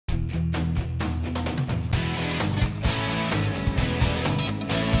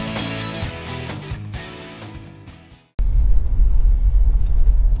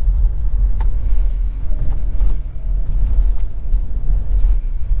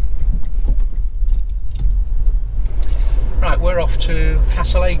off to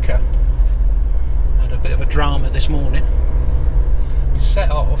Castle Acre. Had a bit of a drama this morning. We set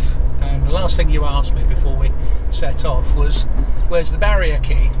off, and the last thing you asked me before we set off was, where's the barrier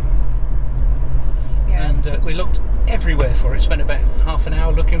key? Yeah. And we looked everywhere for it, spent about half an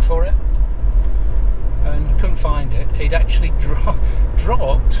hour looking for it, and couldn't find it. He'd actually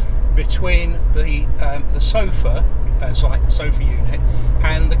dropped between the sofa, like sofa unit,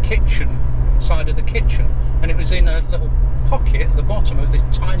 and the kitchen, side of the kitchen, and it was in a little pocket at the bottom of this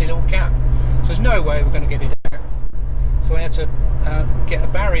tiny little gap. So there's no way we're going to get it out. So we had to get a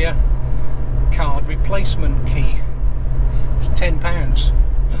barrier card replacement key. It was £10.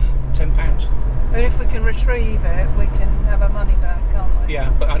 £10. But if we can retrieve it, we can have our money back, can't we? Yeah,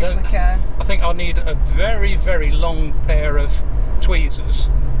 but I don't. If we can. I think I'll need a very, very long pair of tweezers.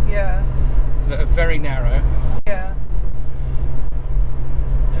 Yeah. That are very narrow. Yeah.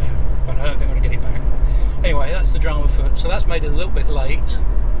 But I don't think I'm going to get it back. Anyway, that's the drama foot. So that's made it a little bit late,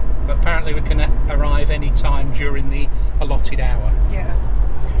 but apparently we can arrive any time during the allotted hour. Yeah.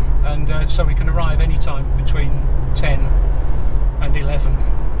 And so we can arrive any time between 10 and 11,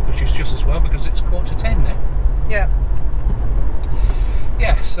 which is just as well because it's 9:45 now. Yeah.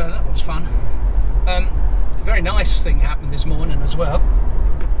 Yeah, so that was fun. A very nice thing happened this morning as well.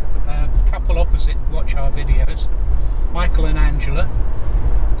 A couple opposite watch our videos, Michael and Angela.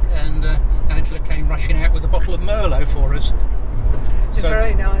 And Angela came rushing out with a bottle of Merlot for us. It's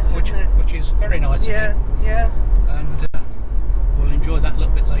very nice, isn't it? Which is very nice of you. Yeah. And we'll enjoy that a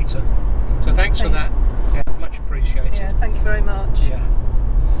little bit later. So thanks for that. Yeah, much appreciated. Yeah, thank you very much. Yeah.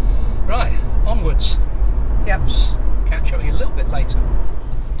 Right, onwards. Yep. Catch up with you a little bit later.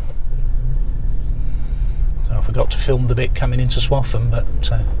 So I forgot to film the bit coming into Swaffham, but...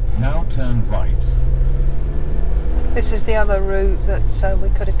 Now turn right. This is the other route that we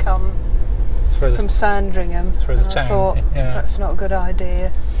could have come from Sandringham. Through the and town. I thought that's not a good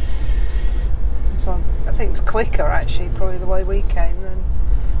idea. So I think it's quicker actually, probably the way we came than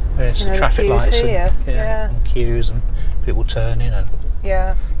the traffic lights here. And queues and people turning and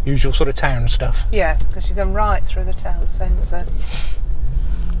usual sort of town stuff. Yeah, because you're going right through the town centre.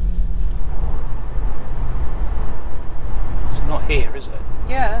 It's not here, is it?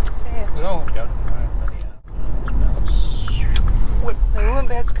 Yeah, it's here. Oh God. They won't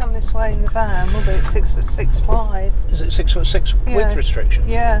be able to come this way in the van, will be? It's 6'6" wide. Is it 6'6" width restriction?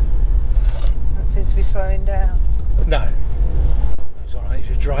 Yeah. Don't seem to be slowing down. No. It's alright, you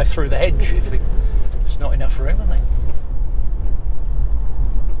should drive through the hedge if it's not enough room, I think.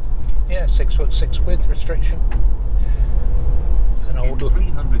 Yeah, 6'6" width restriction. It's an old...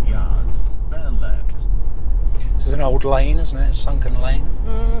 300 yards, bear left. This is an old lane, isn't it? A sunken lane.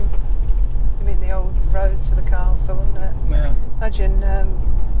 Mm. You mean the old road to the castle, wasn't it? Yeah. Imagine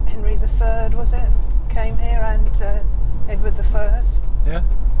Henry III, was it? Came here, and Edward I. Yeah.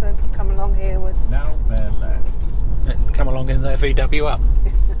 They come along here with... Now bear left. Come along in their VW up.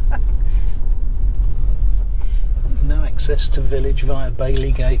 No access to village via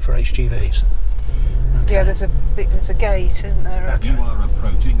Bailey Gate for HGVs. Okay. Yeah, there's a gate, isn't there? Okay. You are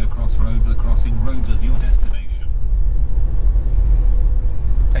approaching a crossroad. The crossing road is your destination.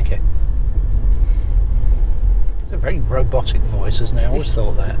 Thank you. It's a very robotic voice, isn't it? I always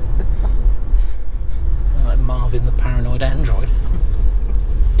thought that. Like Marvin the Paranoid Android.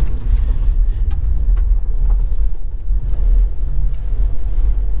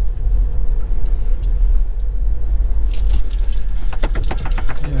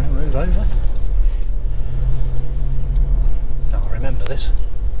 Yeah, move over. Oh, I remember this.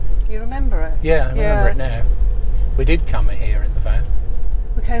 You remember it? Yeah, I remember it now. We did come here in the van.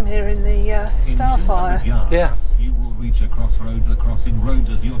 We came here in the Starfire. Yards, Yeah. You will reach a crossroad. The crossing road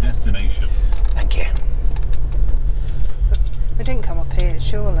is your destination. Thank you. We didn't come up here,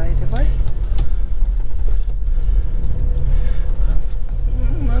 surely, did we?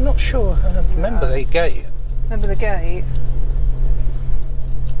 I'm not sure. I don't remember the gate. Remember the gate?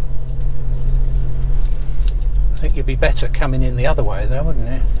 I think you'd be better coming in the other way though, wouldn't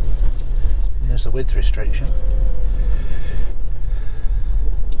you? There's the width restriction.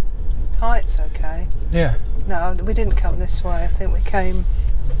 Height's okay. Yeah. No, we didn't come this way. I think we came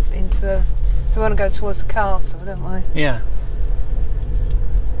into the... So we want to go towards the castle, don't we? Yeah.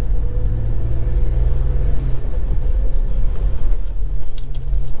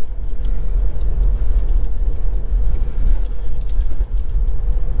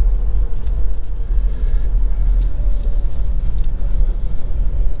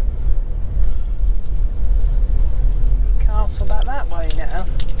 Castle back that way now.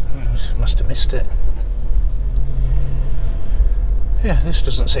 Must have missed it. Yeah, this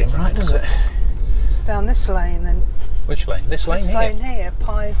doesn't seem right, does it? It's down this lane then. Which lane? This lane This here? lane here,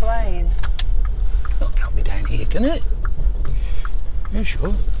 Pies Lane. That can't be down here, can it? You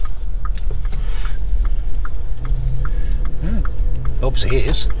sure? Yeah. Obviously it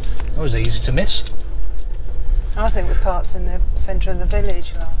is. That was easy to miss. I think we parked in the centre of the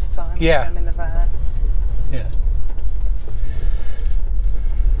village last time. Yeah. In the van. Yeah.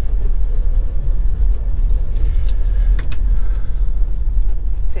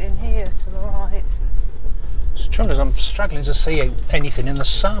 Is it in here to the right? The trouble is I'm struggling to see anything in the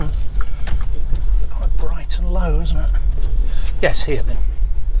sun. Quite bright and low, isn't it? Yes, here then.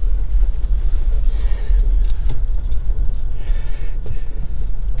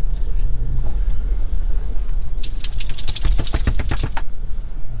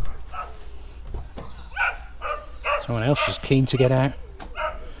 Someone else is keen to get out.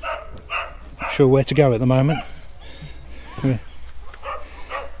 Not sure where to go at the moment.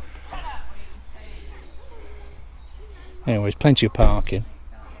 Anyways, plenty of parking.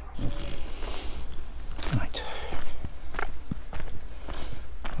 Right.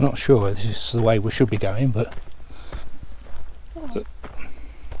 I'm not sure this is the way we should be going, but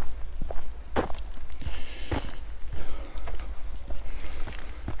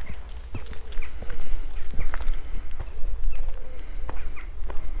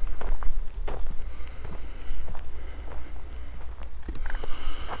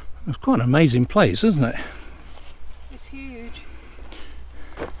it's quite an amazing place, isn't it? It's huge.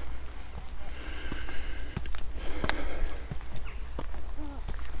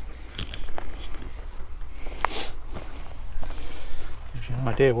 Gives you an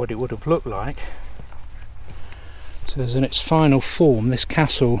idea what it would have looked like. It says in its final form this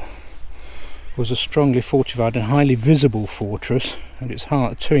castle was a strongly fortified and highly visible fortress. At its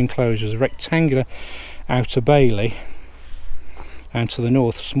heart, two enclosures, a rectangular outer bailey, and to the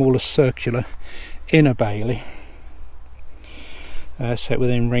north, a smaller circular inner bailey, set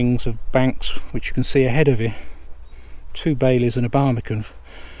within rings of banks which you can see ahead of you. Two baileys and a barbican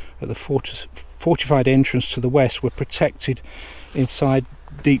at the fortified entrance to the west were protected inside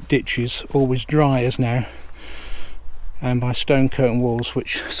deep ditches, always dry as now, and by stone curtain walls,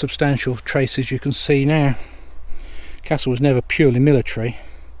 which substantial traces you can see now. Castle was never purely military,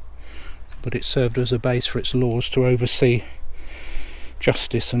 but it served as a base for its lords to oversee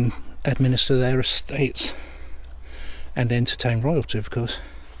justice and administer their estates and entertain royalty, of course.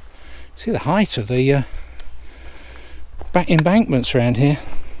 See the height of the embankments around here.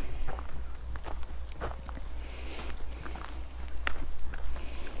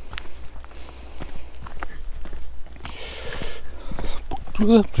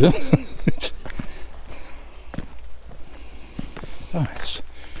 Nice.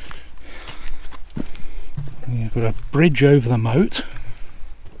 You've got a bridge over the moat.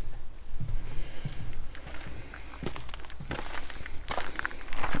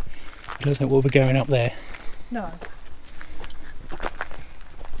 I don't think we'll be going up there. No.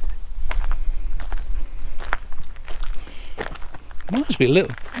 Must be a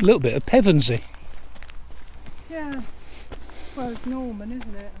little bit of Pevensey. Yeah. Well, it's Norman,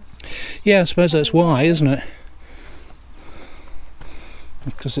 isn't it? Yeah, I suppose that's why, isn't it?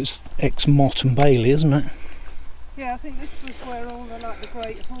 Because it's ex-motte-and-bailey, isn't it? Yeah, I think this was where all the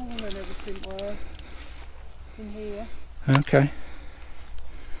Great Hall and everything were. In here. Okay.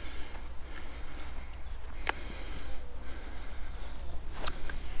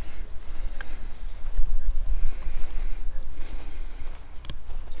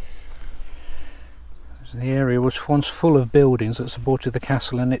 The area was once full of buildings that supported the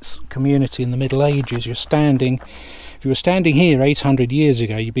castle and its community in the Middle Ages. If you were standing here 800 years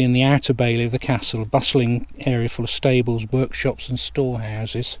ago, you'd be in the outer bailey of the castle, a bustling area full of stables, workshops and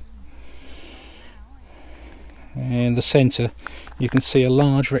storehouses. In the centre you can see a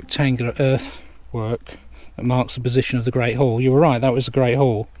large rectangular earthwork that marks the position of the Great Hall. You were right, that was the Great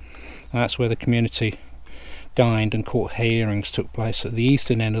Hall. That's where the community dined and court hearings took place. At the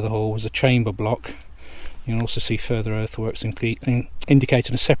eastern end of the hall was a chamber block. You can also see further earthworks indicating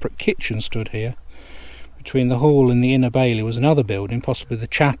a separate kitchen stood here. Between the hall and the inner bailey was another building, possibly the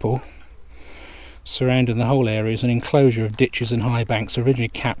chapel. Surrounding the whole area is an enclosure of ditches and high banks, originally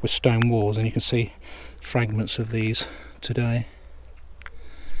capped with stone walls, and you can see fragments of these today.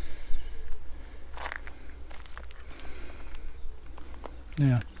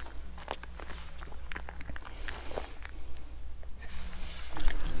 Yeah.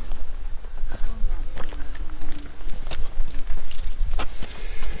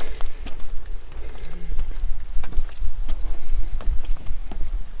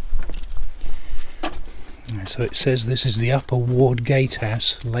 So it says this is the Upper Ward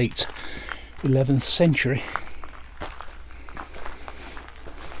Gatehouse, late 11th century.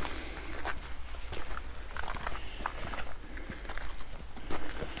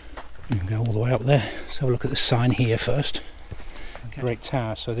 up there. Let's have a look at the sign here first. Great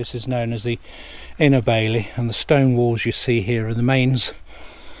tower. So this is known as the Inner Bailey, and the stone walls you see here are the mains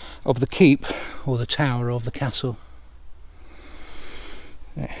of the keep, or the tower of the castle.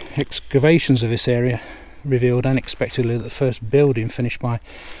 Excavations of this area revealed unexpectedly that the first building, finished by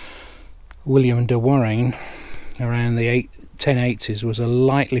William de Warenne around the 1080s, was a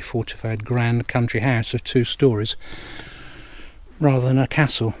lightly fortified grand country house of 2 stories rather than a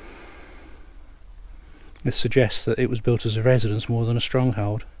castle. This suggests that it was built as a residence more than a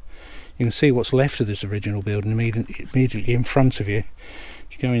stronghold. You can see what's left of this original building immediately in front of you.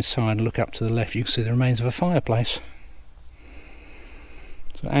 If you go inside and look up to the left, you can see the remains of a fireplace.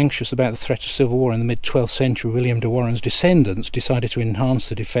 So, anxious about the threat of civil war in the mid-12th century, William de Warenne's descendants decided to enhance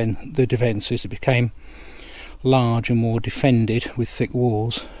the defences. It became large and more defended with thick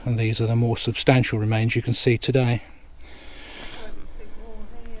walls, and these are the more substantial remains you can see today.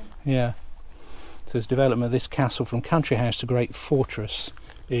 Yeah. So this development of this castle from country house to great fortress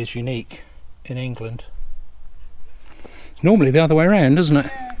is unique in England. It's normally the other way around, isn't it?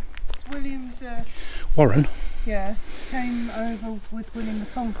 Yeah, William de Warenne. Yeah, came over with William the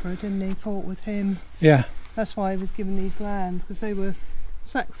Conqueror, didn't he? Fought with him. Yeah. That's why he was given these lands, because they were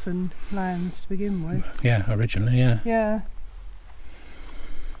Saxon lands to begin with. Yeah, originally, yeah. Yeah.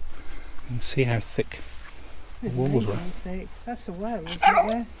 You can see how thick the walls were. Thick. That's a well, isn't it?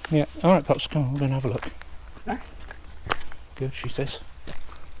 There. Yeah. All right, Pops, come on, we're going to have a look. Good, she says.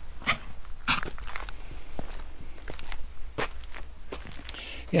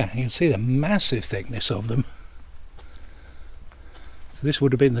 Yeah, you can see the massive thickness of them. So this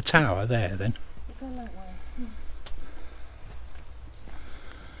would have been the tower there then. Go that way.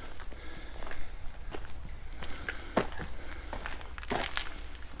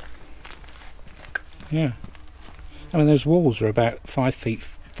 Yeah. I mean, those walls are about 5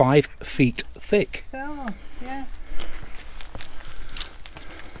 feet thick. They are, yeah.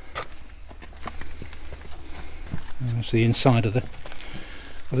 And that's the inside of the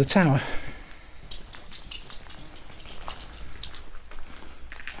tower.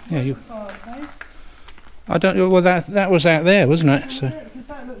 Yeah, you. I don't know. Well, that was out there, wasn't it? So because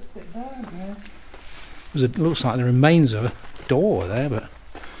that looks a bit burnt there. it looks like the remains of a door there, but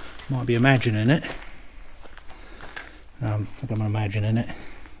might be imagining it. I think I'm imagining it.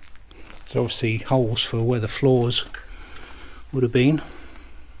 There's obviously holes for where the floors would have been.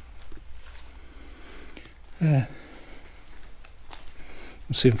 Let's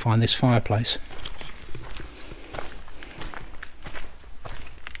see if we can find this fireplace.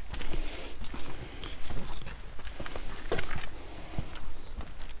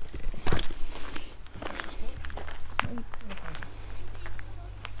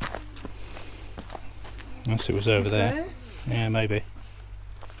 Unless it was over there. Yeah, maybe.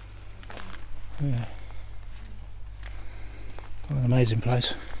 Yeah. What an amazing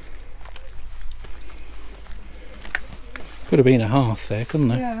place. Could have been a hearth there, couldn't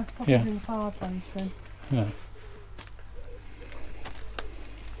there? Yeah, yeah. In the fireplace then. Yeah.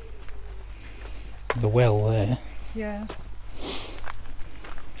 The well there. Yeah.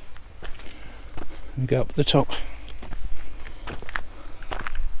 We go up at the top.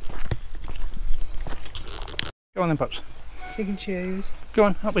 Go on then, Pups. You can choose. Go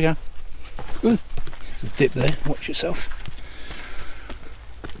on, up we go. Ooh, there's a dip there, watch yourself.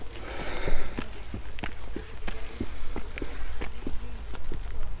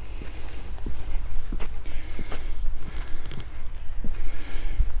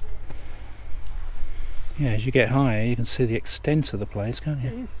 Yeah, as you get higher you can see the extent of the place, can't you?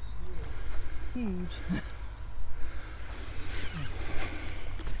 It is huge.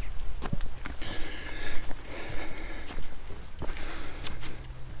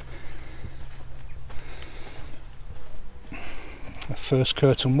 The first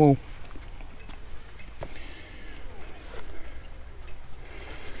curtain wall.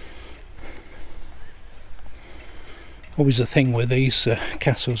 Always the thing with these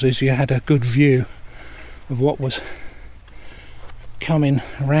castles is you had a good view of what was coming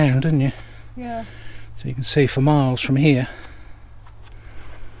around, didn't you? Yeah. So you can see for miles from here.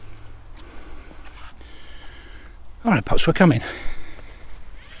 Alright, Pops, we're coming.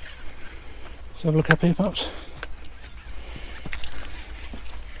 Let's have a look up here, Pops.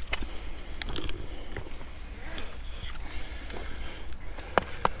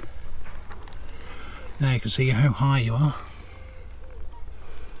 Now you can see how high you are.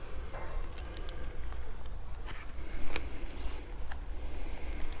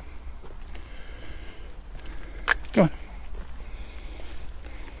 Go on.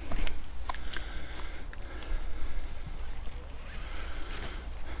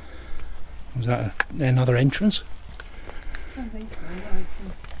 Was that another entrance? I don't think so. No, it's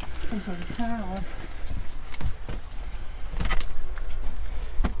some sort of tower.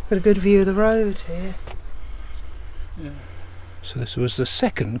 Got a good view of the road here. Yeah. So this was the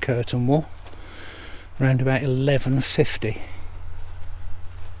second curtain wall, around about 1150.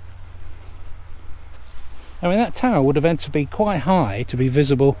 I mean, that tower would have had to be quite high to be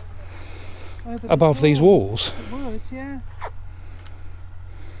visible above these walls. It was, yeah.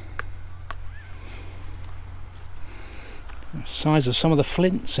 The size of some of the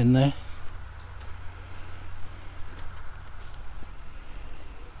flints in there.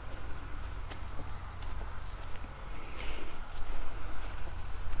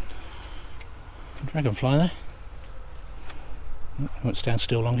 Dragonfly there. Oh, I won't stand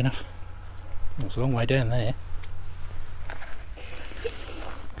still long enough. Oh, it's a long way down there.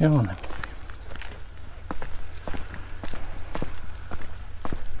 Go on then.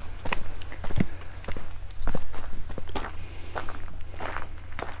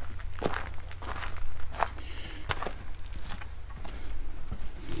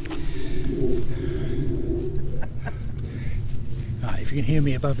 Right, if you can hear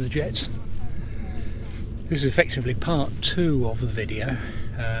me above the jets. This is effectively part 2 of the video.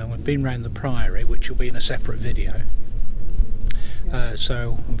 We've been round the Priory, which will be in a separate video.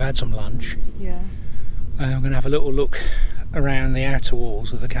 So we've had some lunch. Yeah. I'm going to have a little look around the outer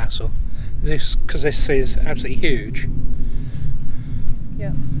walls of the castle. Because this is absolutely huge. Yeah.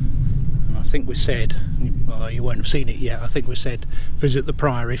 And I think we said, well, you won't have seen it yet, I think we said visit the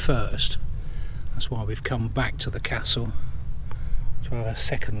Priory first. That's why we've come back to the castle to have a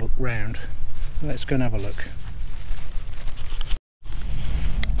second look round. Let's go and have a look.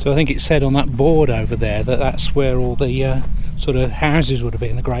 So I think it said on that board over there that that's where all the sort of houses would have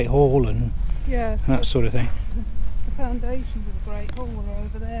been, the Great Hall and that sort of thing. The foundations of the Great Hall are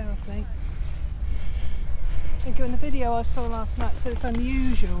over there, I think. I think in the video I saw last night, so it's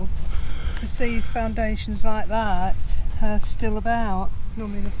unusual to see foundations like that still about.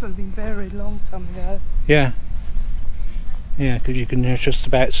 Normally they've sort of been buried a long time ago. Yeah. Yeah, because you can just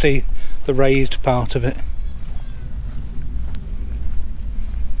about see the raised part of it.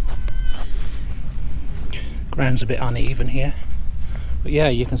 Ground's a bit uneven here, but yeah,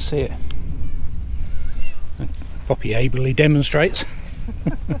 you can see it. And Poppy ably demonstrates.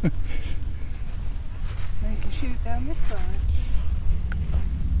 Now you can shoot down this side.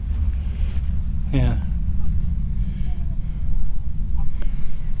 Yeah.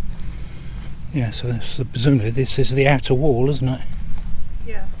 Yeah, so presumably this is the outer wall, isn't it?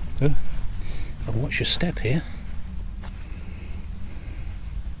 Yeah. Oh, I'll watch your step here.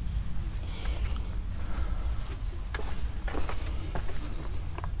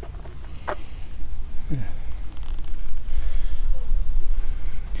 Yeah.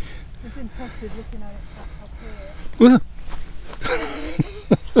 It's impressive looking at it up here. Well,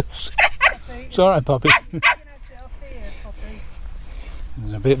 it's alright, Poppy.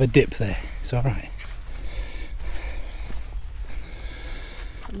 There's a bit of a dip there, it's alright.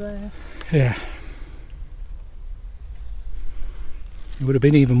 There. Yeah. It would have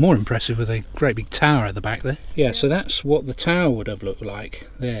been even more impressive with a great big tower at the back there. Yeah, so that's what the tower would have looked like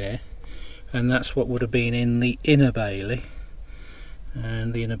there, and that's what would have been in the inner bailey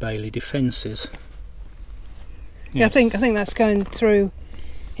and the inner bailey defences. Yeah, I think that's going through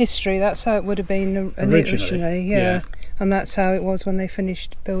history. That's how it would have been originally. Yeah. And that's how it was when they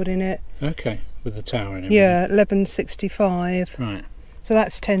finished building it. Okay, with the tower and everything. Yeah, 1165. Right. So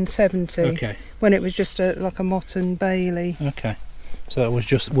that's 1070. Okay. When it was just like a motte-and-bailey. Okay. So it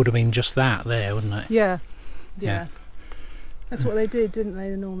was would have been just that there, wouldn't it? Yeah. Yeah. Yeah. That's what they did, didn't they,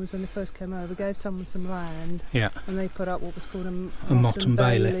 the Normans, when they first came over? Gave someone some land. Yeah. And they put up what was called a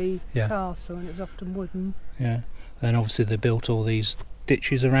motte-and-bailey castle, and it was often wooden. Yeah. Then obviously they built all these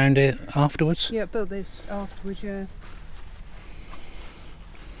ditches around it afterwards. Yeah, built this afterwards, yeah.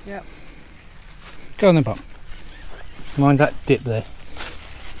 Yep. Go on then, Bob. Mind that dip there.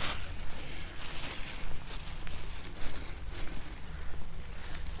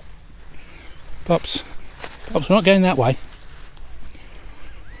 Pops, we're not going that way. Do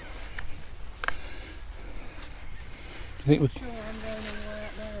you think we? Sure, I'm going all the way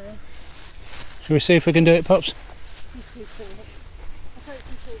up there. Shall we see if we can do it, Pops?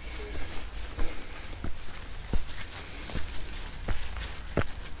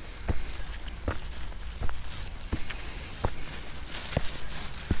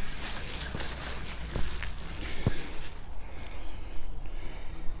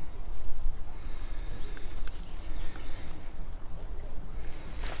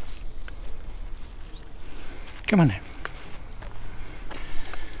 Come on now.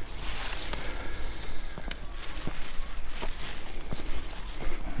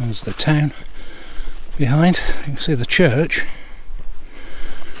 There's the town behind. You can see the church.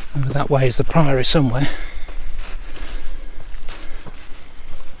 Over that way is the priory somewhere.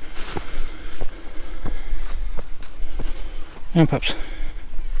 And pups.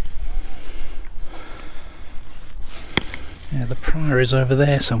 Yeah, the priory's over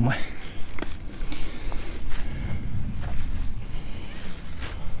there somewhere.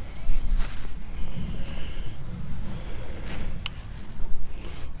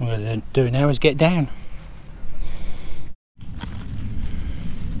 What we're going to do now is get down.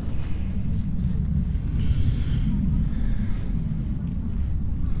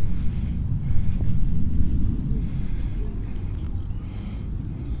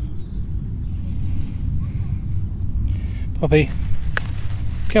 Poppy,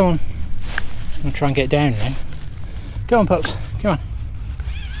 come on. I'm going to try and get down now. Go on, pups, come on.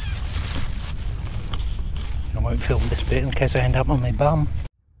 I won't film this bit in case I end up on my bum.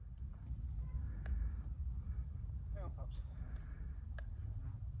 Come on, pups.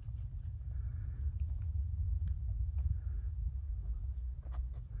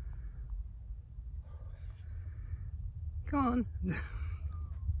 Go on.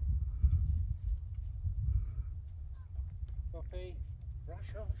 Poppy,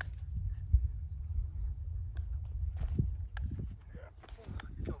 brush off. Oh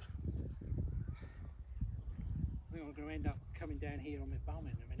God. I think I'm going to end up coming down here on my bum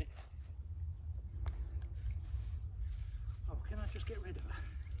in a minute. Oh, can I just get rid of her?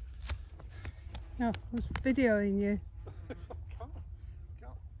 No, I was videoing you. can't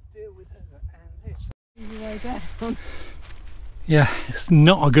deal with her and this. Easy way down. Yeah, it's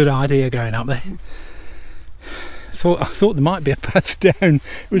not a good idea going up there. I thought there might be a path down.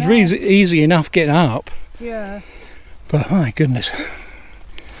 It was really easy enough getting up. Yeah. But my goodness.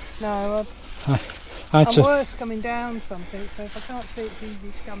 No, I'm worse coming down something, so if I can't see it's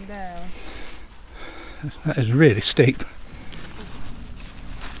easy to come down. That is really steep.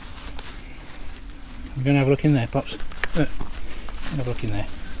 We're going to have a look in there, Pops. Look. Have a look in there.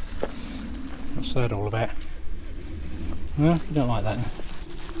 What's that all about? No, you don't like that then.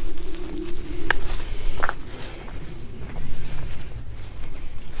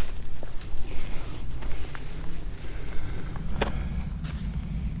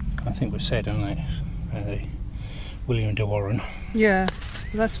 I think we've said, haven't we? The William de Warenne. Yeah,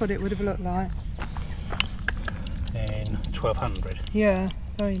 that's what it would have looked like. In 1200. Yeah,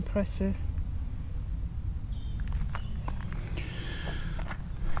 very impressive.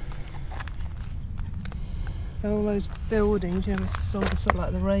 So all those buildings, you know, sort of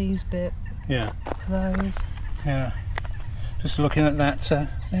like the raised bit. Yeah. Those. Yeah. Just looking at that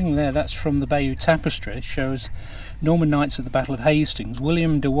thing there, that's from the Bayeux Tapestry. It shows Norman knights at the Battle of Hastings.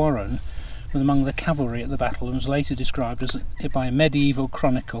 William de Warenne was among the cavalry at the battle and was later described by a medieval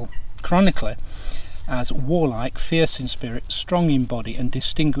chronicler as warlike, fierce in spirit, strong in body and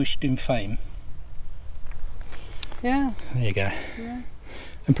distinguished in fame. Yeah. There you go. Yeah.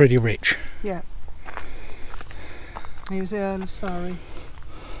 And pretty rich. Yeah. He was the Earl of Surrey.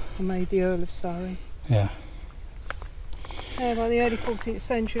 He made the Earl of Surrey. Yeah. Yeah, by the early 14th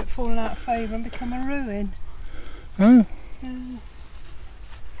century it had fallen out of favour and become a ruin. Oh. Yeah.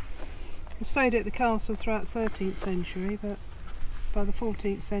 It stayed at the castle throughout the 13th century, but by the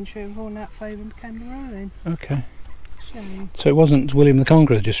 14th century it had fallen out of favour and became a ruin. Okay. Shame. So it wasn't William the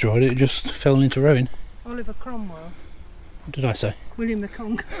Conqueror that destroyed it, it just fell into ruin. Oliver Cromwell. What did I say? William the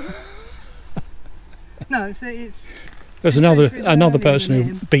Conqueror. No, it's There's another person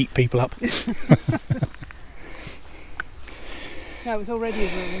who beat people up. No, it was already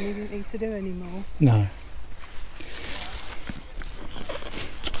a ruin, he didn't need to do any more. No.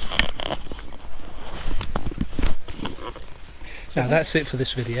 Now that's it for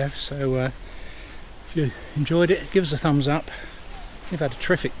this video, so if you enjoyed it, give us a thumbs up. We've had a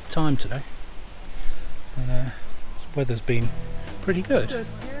terrific time today. The weather's been pretty good.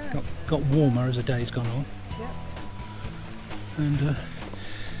 Yeah. Got warmer as the day's gone on. Yep. And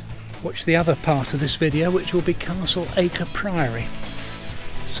watch the other part of this video, which will be Castle Acre Priory.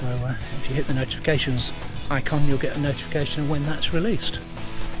 So if you hit the notifications icon, you'll get a notification of when that's released.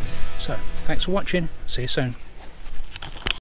 So thanks for watching, see you soon.